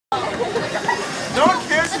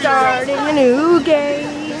Starting a new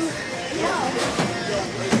game.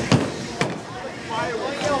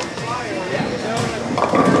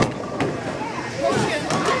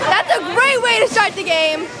 That's a great way to start the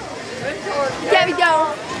game. Gabby,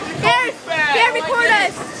 go. Here, record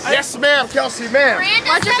us. Yes, ma'am, Kelsey, ma'am.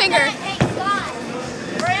 Watch your finger.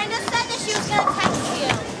 Miranda said that she was going to text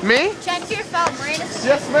you. Me? Check your phone. Miranda said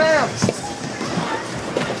Yes, ma'am.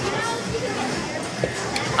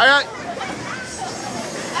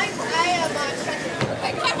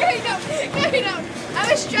 I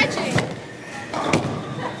was stretching.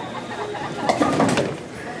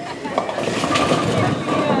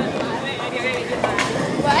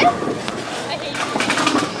 What?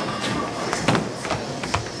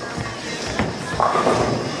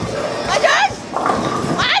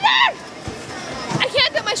 I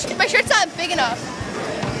can't get my shirt's not big enough.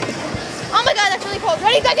 Oh my god, that's really cold.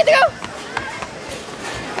 Ready? Go, get to go.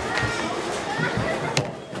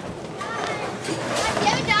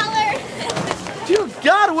 Dear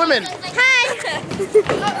God, women! Hi!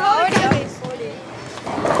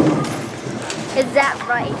 Is that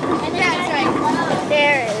right? Yeah, that's right.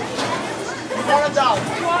 There is. You want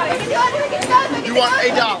 $1? You want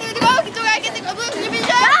 $8?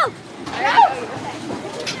 Go!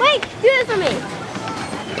 Wait, do this for me.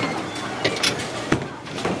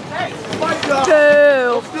 Hey, my job!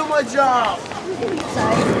 Don't steal my job!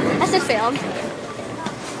 Sorry. I said failed.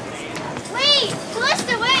 Wait!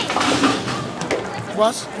 Calista, wait!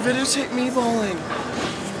 What? Videotape me bowling.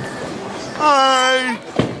 Hi!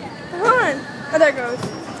 Come on. Oh, there it goes.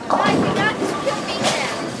 Guys, we got to kill me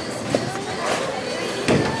now.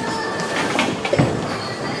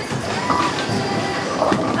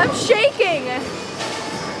 I'm shaking.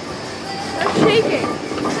 I'm shaking.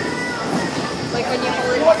 Like when you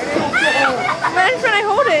hold it. Imagine when I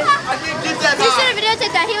hold it. I didn't get that He should have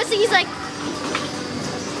videotaped that. He's like,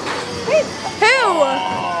 Who?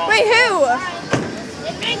 Wait, who?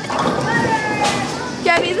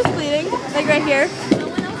 Gabby, is this bleeding? Like right here?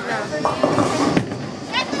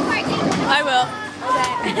 I will.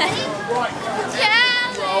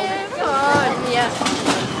 California.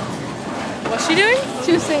 What's she doing?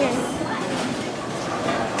 She was singing.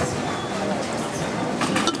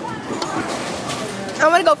 I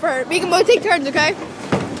want to go for her. We can both take turns, okay?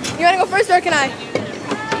 You want to go first or can I?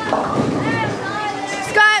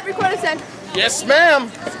 Scott, record us then. Yes, ma'am.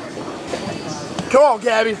 Come on,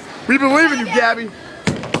 Gabby. We believe in you, Gabby.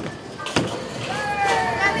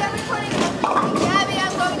 Gabby,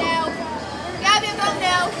 I'm going now. Gabby, I'm going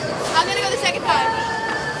now. I'm going to go the second time.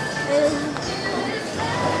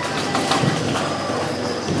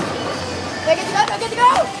 Do I get to go? Do I get to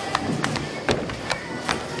go?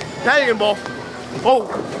 Now you can ball. Oh.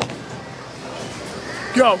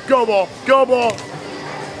 Go ball. Go ball.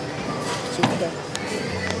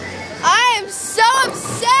 I am so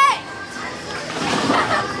upset.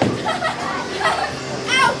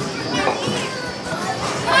 Ow!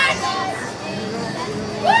 My ear.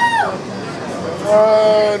 Woo!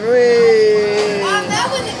 Oh, wait. That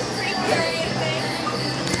wasn't creepy or anything.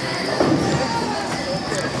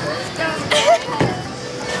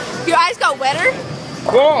 Your eyes got wetter?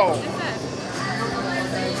 Whoa.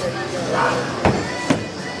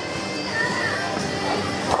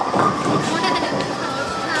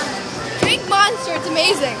 Drink Monster, it's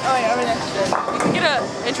amazing. Oh yeah, over there. You can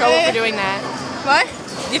get in trouble for doing that. What?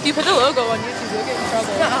 If you put the logo on YouTube, you'll get in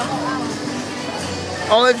trouble.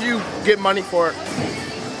 Only if you get money for it.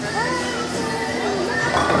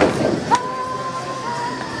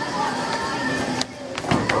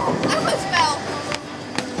 That almost fell.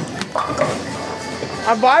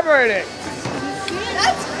 I'm vibrating.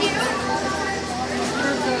 That's cute.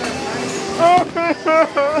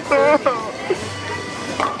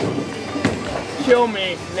 Kill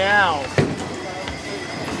me now.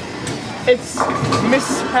 It's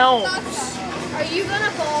Miss Helms. Are you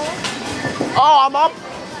gonna bowl? Oh, I'm up.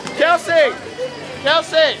 Kelsey.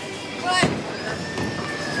 Kelsey. What?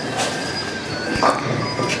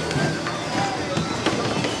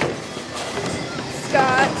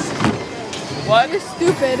 Scott, What? you're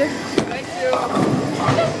stupid. Thank you.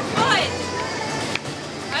 What?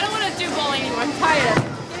 I don't want to do bowling anymore. I'm tired.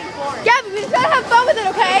 It's getting boring. Gabby, we just gotta have fun with it,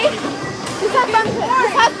 okay? Just have fun with it.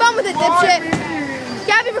 Just have fun with it, dipshit.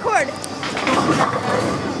 Gabby, record.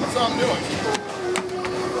 That's all I'm doing.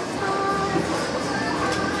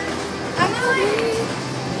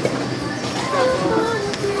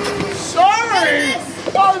 Sorry!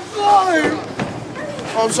 I'm sorry!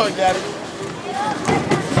 Oh, I'm sorry, Daddy.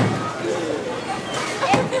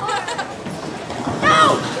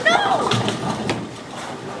 No! No!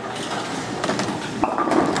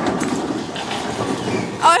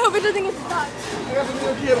 Oh, I hope it doesn't get stuck.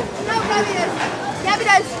 No, Gabby does. Gabby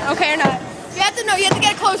does. Okay or not? You have to know. You have to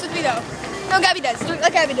get close with me though. No, Gabby does.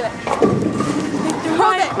 Let Gabby do it.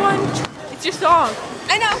 Hold it. It's your song.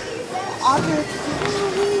 I know.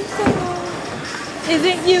 Is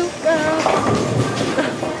it you, girl?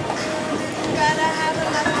 Gotta have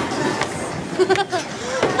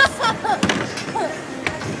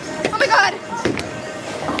Oh my God.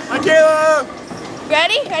 Hi, Kayla.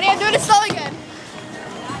 Ready? Ready? I'm doing it slow again.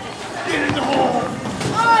 Get in the hole.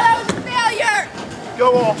 Oh, that was a failure.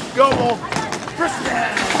 Go ball. Go ball. Kristen.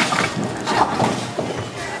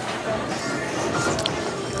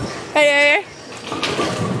 Hey.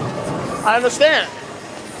 I understand.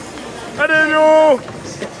 I didn't know.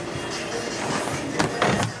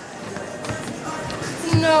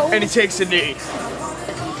 No. And he takes a knee.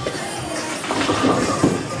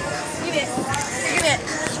 Give it. Give it.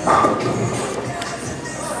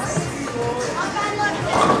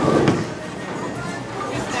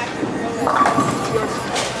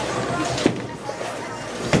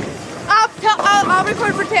 I'll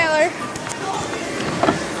record for Taylor.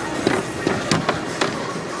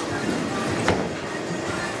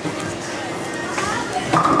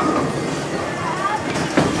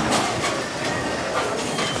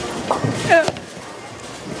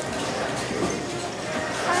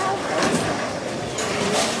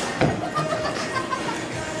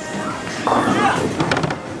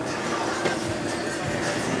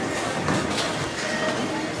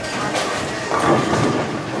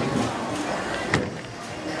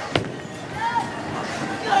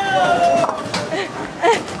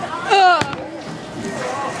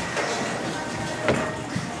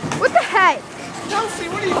 What the heck? Chelsea,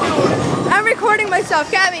 what are you doing? I'm recording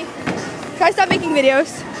myself. Gabby, try stop making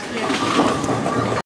videos.